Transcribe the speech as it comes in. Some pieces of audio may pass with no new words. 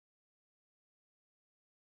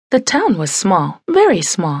The town was small, very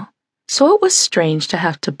small, so it was strange to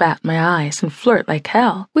have to bat my eyes and flirt like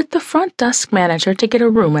hell with the front desk manager to get a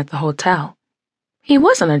room at the hotel. He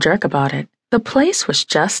wasn't a jerk about it. The place was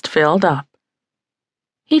just filled up.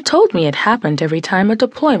 He told me it happened every time a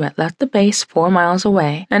deployment left the base 4 miles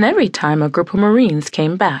away and every time a group of Marines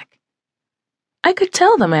came back. I could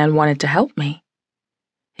tell the man wanted to help me.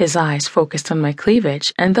 His eyes focused on my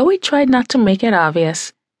cleavage, and though he tried not to make it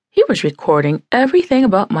obvious, he was recording everything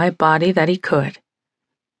about my body that he could.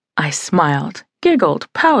 I smiled,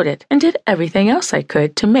 giggled, pouted, and did everything else I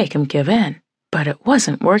could to make him give in, but it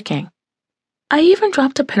wasn't working. I even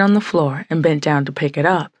dropped a pin on the floor and bent down to pick it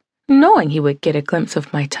up, knowing he would get a glimpse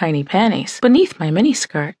of my tiny panties beneath my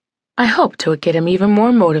miniskirt. I hoped it would get him even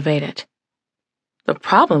more motivated. The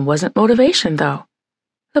problem wasn't motivation, though.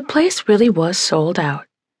 The place really was sold out.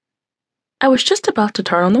 I was just about to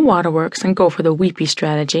turn on the waterworks and go for the weepy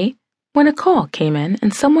strategy when a call came in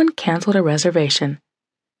and someone canceled a reservation.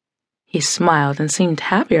 He smiled and seemed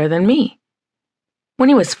happier than me. When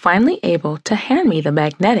he was finally able to hand me the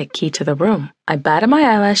magnetic key to the room, I batted my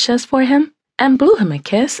eyelashes for him and blew him a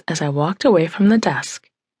kiss as I walked away from the desk.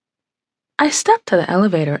 I stepped to the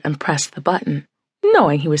elevator and pressed the button,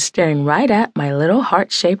 knowing he was staring right at my little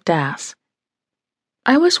heart-shaped ass.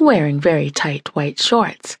 I was wearing very tight white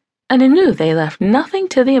shorts, and I knew they left nothing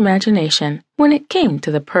to the imagination when it came to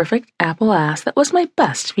the perfect apple ass that was my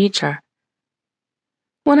best feature.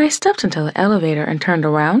 When I stepped into the elevator and turned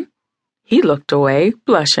around, he looked away,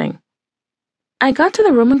 blushing. I got to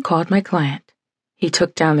the room and called my client. He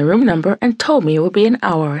took down the room number and told me it would be an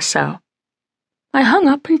hour or so. I hung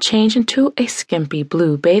up and changed into a skimpy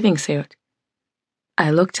blue bathing suit.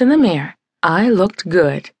 I looked in the mirror. I looked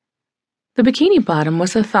good. The bikini bottom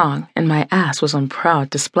was a thong, and my ass was on proud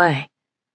display.